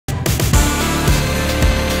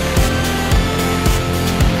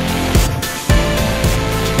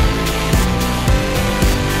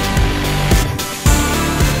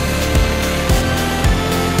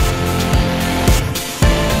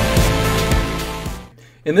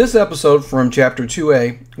In this episode from Chapter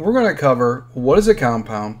 2A, we're going to cover what is a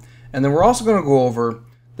compound, and then we're also going to go over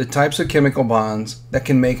the types of chemical bonds that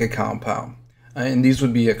can make a compound. And these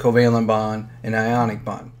would be a covalent bond and an ionic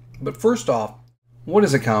bond. But first off, what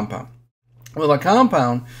is a compound? Well, a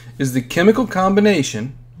compound is the chemical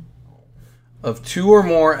combination of two or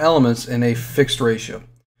more elements in a fixed ratio.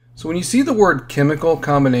 So when you see the word chemical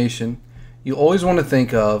combination, you always want to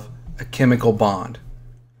think of a chemical bond.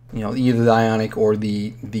 Either the ionic or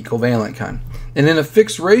the covalent kind. And in a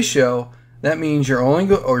fixed ratio, that means you're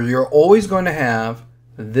always going to have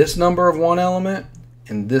this number of one element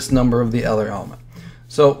and this number of the other element.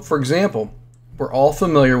 So, for example, we're all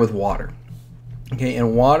familiar with water. Okay,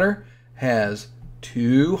 and water has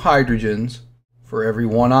 2 hydrogens for every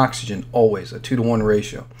 1 oxygen, always a 2-to-1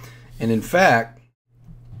 ratio. And in fact,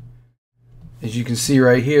 as you can see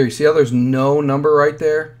right here, you see how there's no number right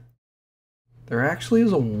there? There actually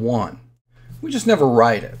is a 1. We just never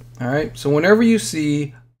write it. All right. So whenever you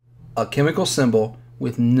see a chemical symbol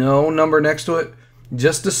with no number next to it,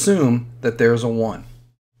 just assume that there's a 1.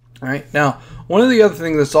 All right. Now, one of the other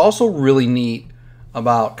things that's also really neat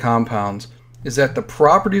about compounds is that the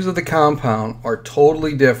properties of the compound are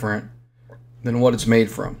totally different than what it's made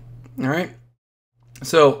from. All right.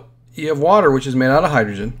 So you have water, which is made out of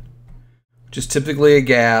hydrogen, which is typically a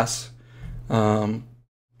gas.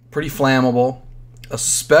 Pretty flammable,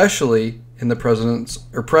 especially in the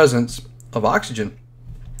presence of oxygen,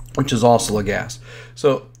 which is also a gas.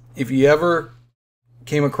 So if you ever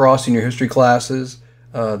came across in your history classes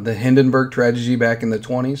the Hindenburg tragedy back in the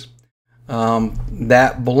 20s,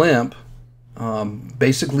 that blimp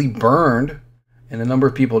basically burned and a number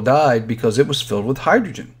of people died because it was filled with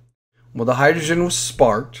hydrogen. Well, the hydrogen was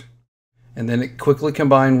sparked and then it quickly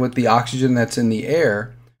combined with the oxygen that's in the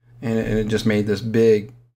air, and it just made this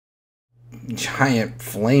big giant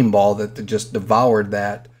flame ball that just devoured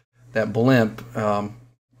that blimp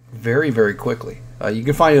very, very quickly. You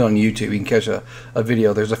can find it on YouTube. You can catch a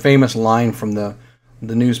video. There's a famous line from the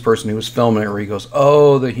news person who was filming it where he goes,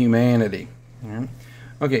 "Oh, the humanity." Right.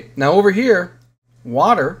 Okay, now over here,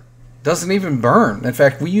 water doesn't even burn. In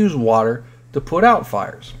fact, we use water to put out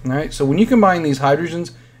fires. All right, so when you combine these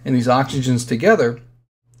hydrogens and these oxygens together,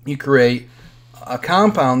 you create a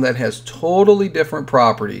compound that has totally different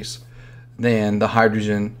properties than the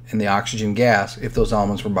hydrogen and the oxygen gas if those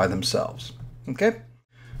elements were by themselves. Okay?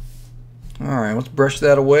 Alright, let's brush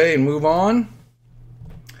that away and move on.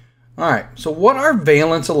 Alright, so what are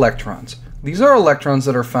valence electrons? These are electrons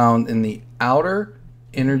that are found in the outer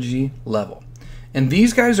energy level. And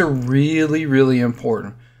these guys are really, really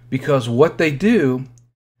important because what they do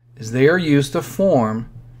is they are used to form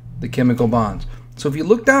the chemical bonds. So if you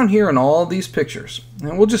look down here in all of these pictures,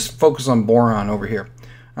 and we'll just focus on boron over here.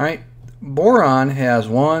 Alright? Boron has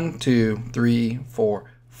 1, 2, 3, 4,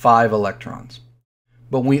 5 electrons.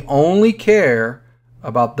 But we only care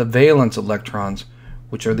about the valence electrons,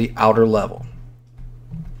 which are the outer level.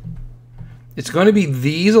 It's going to be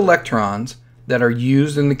these electrons that are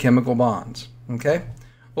used in the chemical bonds. Okay?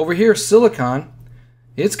 Over here, silicon,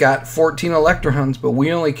 it's got 14 electrons, but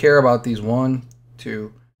we only care about these 1,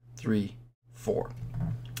 2, 3, 4.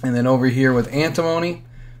 And then over here with antimony,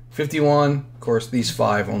 51, of course, these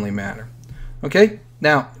 5 only matter. Okay,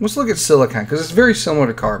 now let's look at silicon because it's very similar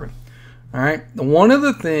to carbon. All right, one of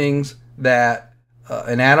the things that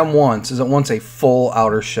an atom wants is it wants a full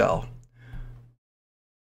outer shell.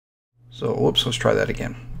 So, whoops, let's try that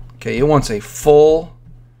again. Okay, it wants a full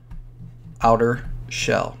outer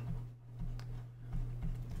shell.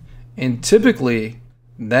 And typically,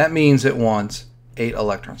 that means it wants 8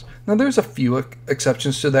 electrons. Now, there's a few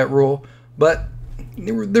exceptions to that rule, but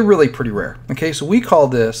they're really pretty rare. Okay, so we call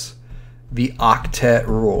this the octet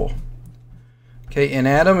rule. Okay, an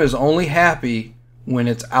atom is only happy when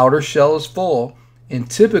its outer shell is full, and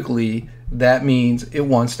typically that means it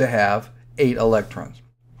wants to have 8 electrons.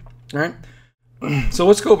 All right, so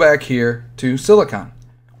let's go back here to silicon.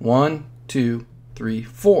 1, 2, 3,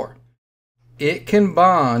 4. It can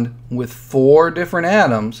bond with 4 different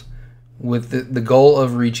atoms with the goal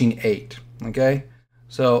of reaching 8. Okay,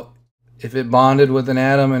 so if it bonded with an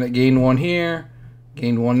atom and it gained 1 here,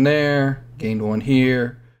 gained 1 there, gained 1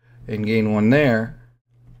 here, and gained 1 there,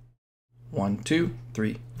 1, 2,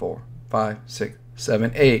 3, 4, 5, 6,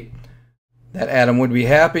 7, 8. That atom would be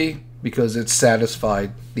happy because it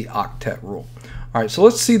satisfied the octet rule. All right, so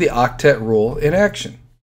let's see the octet rule in action.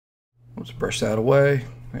 Let's brush that away.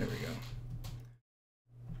 There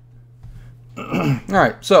we go. All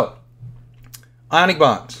right, so ionic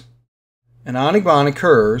bonds. An ionic bond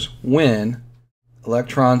occurs when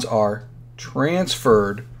electrons are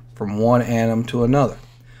transferred from one atom to another.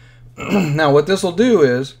 Now what this will do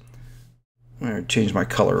is, I'm going to change my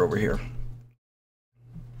color over here.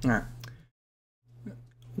 All right.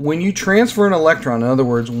 When you transfer an electron, in other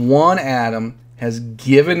words, one atom has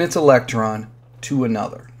given its electron to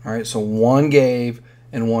another. All right, so one gave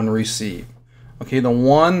and one received. Okay, the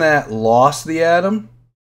one that lost the atom,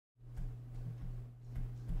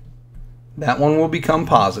 that one will become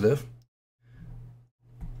positive.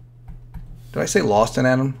 Did I say lost an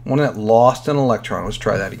atom? One that lost an electron. Let's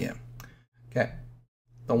try that again. Okay.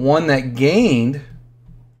 The one that gained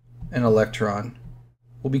an electron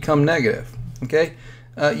will become negative. Okay.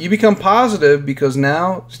 You become positive because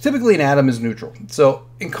now, typically an atom is neutral. So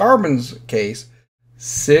in carbon's case,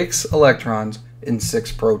 6 electrons and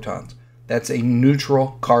 6 protons. That's a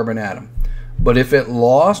neutral carbon atom. But if it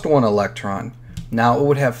lost one electron, now it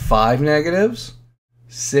would have 5 negatives,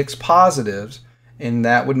 6 positives, and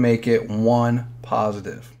that would make it 1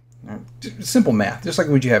 positive. Simple math, just like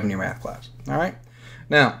what you have in your math class. All right.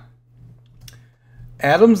 Now,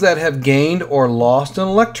 atoms that have gained or lost an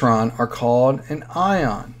electron are called an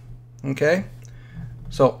ion. Okay?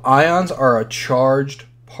 So ions are a charged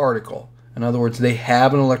particle. In other words, they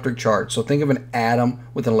have an electric charge. So think of an atom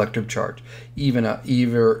with an electric charge. Either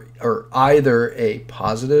a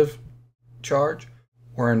positive charge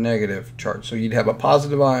or a negative charge. So you'd have a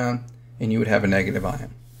positive ion and you would have a negative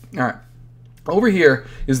ion. All right. Over here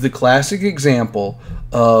is the classic example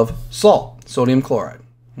of salt, sodium chloride.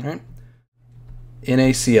 All right.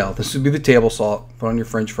 NaCl. This would be the table salt. Put on your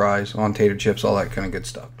French fries, on tater chips, all that kind of good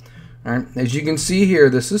stuff. All right. As you can see here,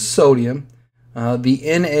 this is sodium.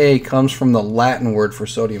 The Na comes from the Latin word for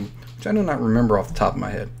sodium, which I do not remember off the top of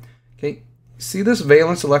my head. Okay. See this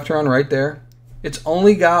valence electron right there? It's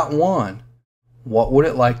only got 1. What would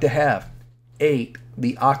it like to have? 8,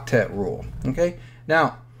 the octet rule. Okay.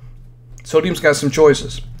 Now, sodium's got some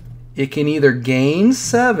choices. It can either gain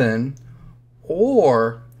 7,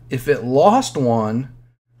 or if it lost 1,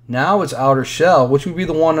 now its outer shell, which would be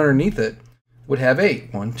the one underneath it, would have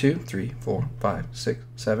 8. 1, 2, 3, 4, 5, 6,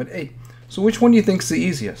 7, 8. So which one do you think is the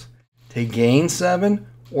easiest? To gain 7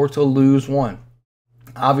 or to lose 1?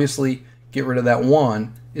 Obviously, get rid of that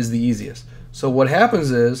 1 is the easiest. So what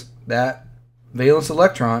happens is that valence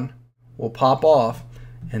electron will pop off,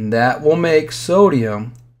 and that will make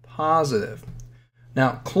sodium positive.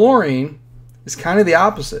 Now, chlorine is kind of the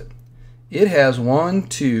opposite. It has 1,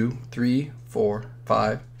 2, 3, 4,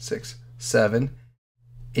 5, 6, 7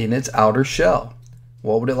 in its outer shell.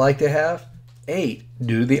 What would it like to have? 8,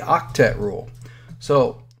 due to the octet rule.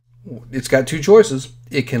 So it's got 2 choices.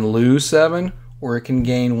 It can lose 7 or it can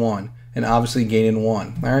gain 1, and obviously gaining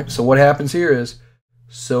 1. All right. So what happens here is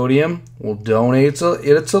sodium will donate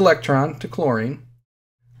its electron to chlorine.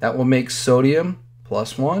 That will make sodium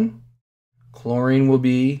plus 1. Chlorine will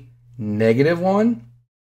be negative 1.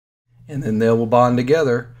 And then they will bond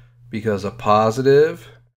together because a positive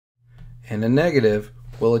and a negative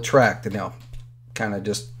will attract, and they'll kind of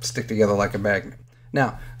just stick together like a magnet.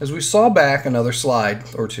 Now, as we saw back another slide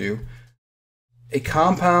or two, a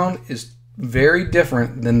compound is very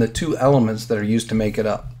different than the 2 elements that are used to make it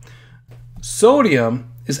up.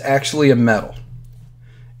 Sodium is actually a metal,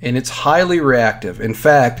 and it's highly reactive. In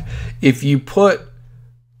fact, if you put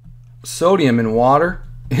sodium in water,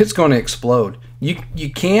 it's going to explode. You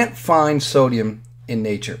can't find sodium in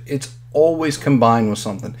nature. It's always combined with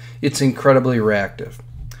something. It's incredibly reactive.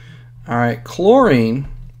 All right, chlorine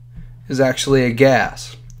is actually a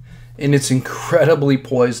gas, and it's incredibly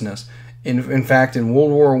poisonous. In fact, in World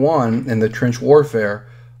War I, in the trench warfare,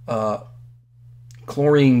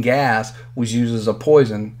 chlorine gas was used as a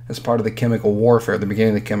poison as part of the chemical warfare, the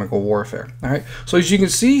beginning of the chemical warfare. All right, so as you can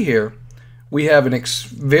see here, we have an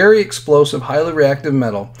very explosive, highly reactive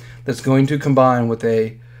metal that's going to combine with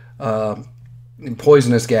a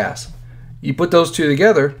poisonous gas. You put those 2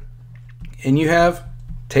 together, and you have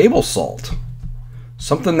table salt,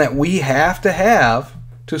 something that we have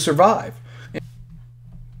to survive.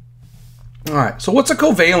 All right, so what's a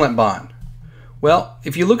covalent bond? Well,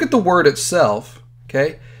 if you look at the word itself,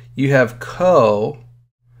 okay, you have co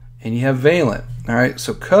and you have valent. All right,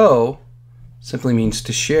 so co simply means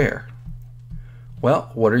to share.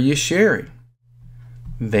 Well, what are you sharing?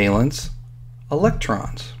 Valence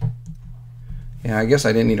electrons. And I guess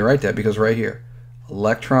I didn't need to write that because right here,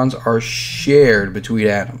 electrons are shared between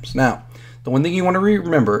atoms. Now, the one thing you want to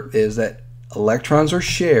remember is that electrons are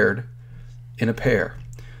shared in a pair.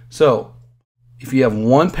 So, if you have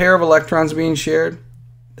 1 pair of electrons being shared,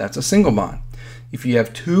 that's a single bond. If you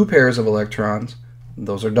have 2 pairs of electrons,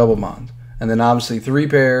 those are double bonds. And then obviously 3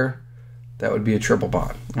 pair, that would be a triple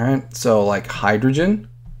bond. All right, so like hydrogen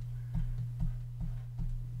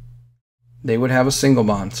they would have a single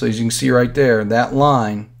bond. So as you can see right there, that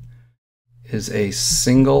line is a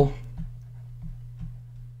single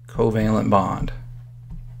covalent bond.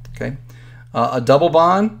 Okay, a double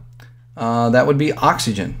bond, that would be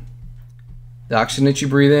oxygen. The oxygen that you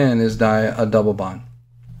breathe in is a double bond.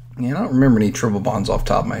 Yeah, I don't remember any triple bonds off the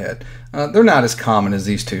top of my head. They're not as common as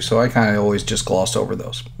these two, so I kind of always just gloss over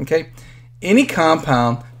those. Okay, any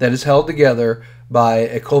compound that is held together by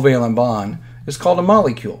a covalent bond is called a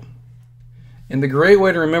molecule. And the great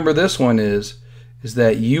way to remember this one is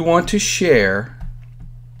that you want to share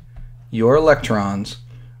your electrons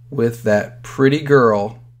with that pretty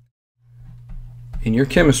girl in your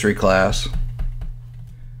chemistry class.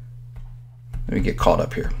 Let me get caught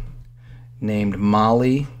up here. Named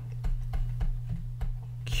molecule.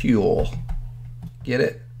 Get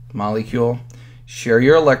it? Molecule. Share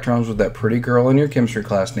your electrons with that pretty girl in your chemistry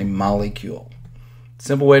class named molecule.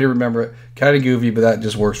 Simple way to remember it. Kind of goofy, but that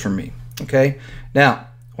just works for me. Okay? Now,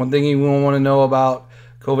 one thing you want to know about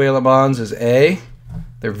covalent bonds is A,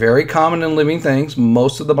 they're very common in living things.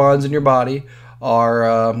 Most of the bonds in your body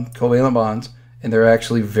are covalent bonds, and they're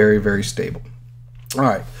actually very, very stable. All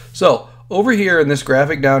right, so over here in this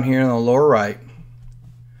graphic down here in the lower right,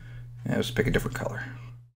 let's pick a different color.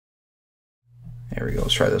 There we go.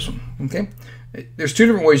 Let's try this one. Okay, there's two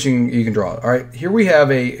different ways you can draw it. All right, here we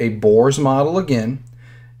have a Bohr's model again,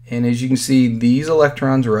 and as you can see, these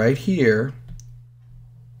electrons right here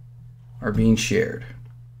are being shared.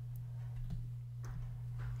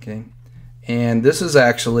 Okay, and this is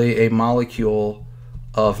actually a molecule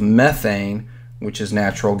of methane, which is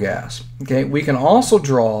natural gas. Okay, we can also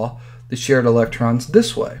draw the shared electrons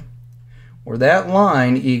this way, where that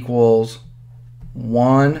line equals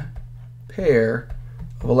one pair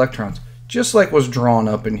of electrons, just like was drawn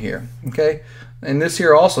up in here. Okay, and this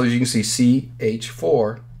here also, as you can see,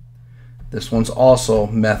 CH4, this one's also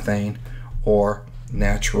methane or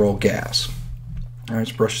natural gas. All right,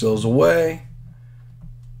 let's brush those away.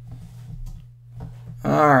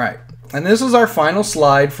 All right, and this is our final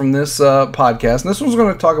slide from this podcast. And this one's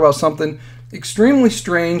going to talk about something extremely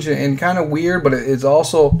strange and kind of weird, but it's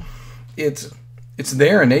also it's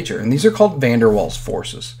there in nature, and these are called van der Waals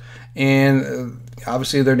forces. And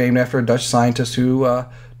obviously, they're named after a Dutch scientist who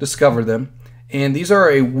discovered them. And these are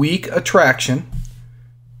a weak attraction.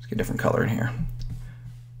 Let's get a different color in here.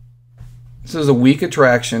 This is a weak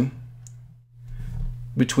attraction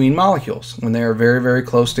between molecules when they are very, very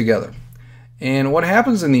close together. And what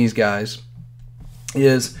happens in these guys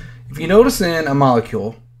is, if you notice in a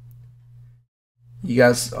molecule, you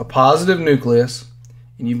got a positive nucleus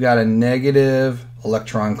and you've got a negative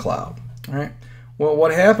electron cloud. All right. Well,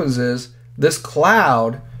 what happens is this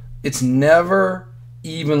cloud, it's never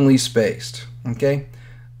evenly spaced. Okay.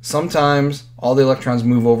 Sometimes all the electrons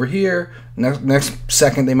move over here. Next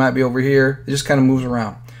second they might be over here. It just kind of moves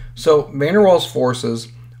around. So van der Waals forces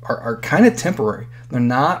are kind of temporary. They're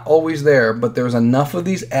not always there, but there's enough of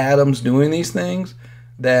these atoms doing these things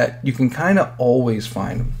that you can kind of always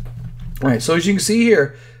find them. All right, so as you can see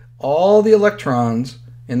here, all the electrons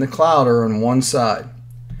in the cloud are on one side.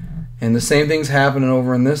 And the same thing's happening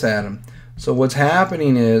over in this atom. So what's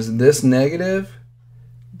happening is this negative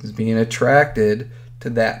is being attracted to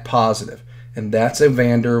that positive. And that's a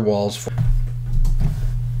van der Waals force.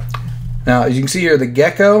 Now, as you can see here, the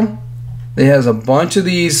gecko, it has a bunch of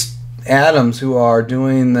these atoms who are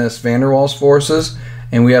doing this van der Waals forces,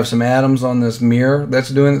 and we have some atoms on this mirror that's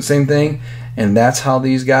doing the same thing, and that's how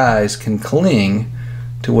these guys can cling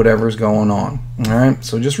to whatever's going on. All right,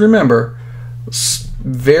 so just remember,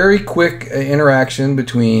 very quick interaction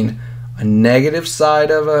between a negative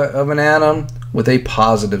side of an atom with a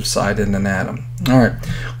positive side in an atom. All right,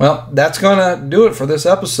 well, that's gonna do it for this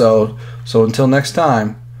episode. So until next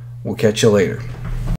time, we'll catch you later.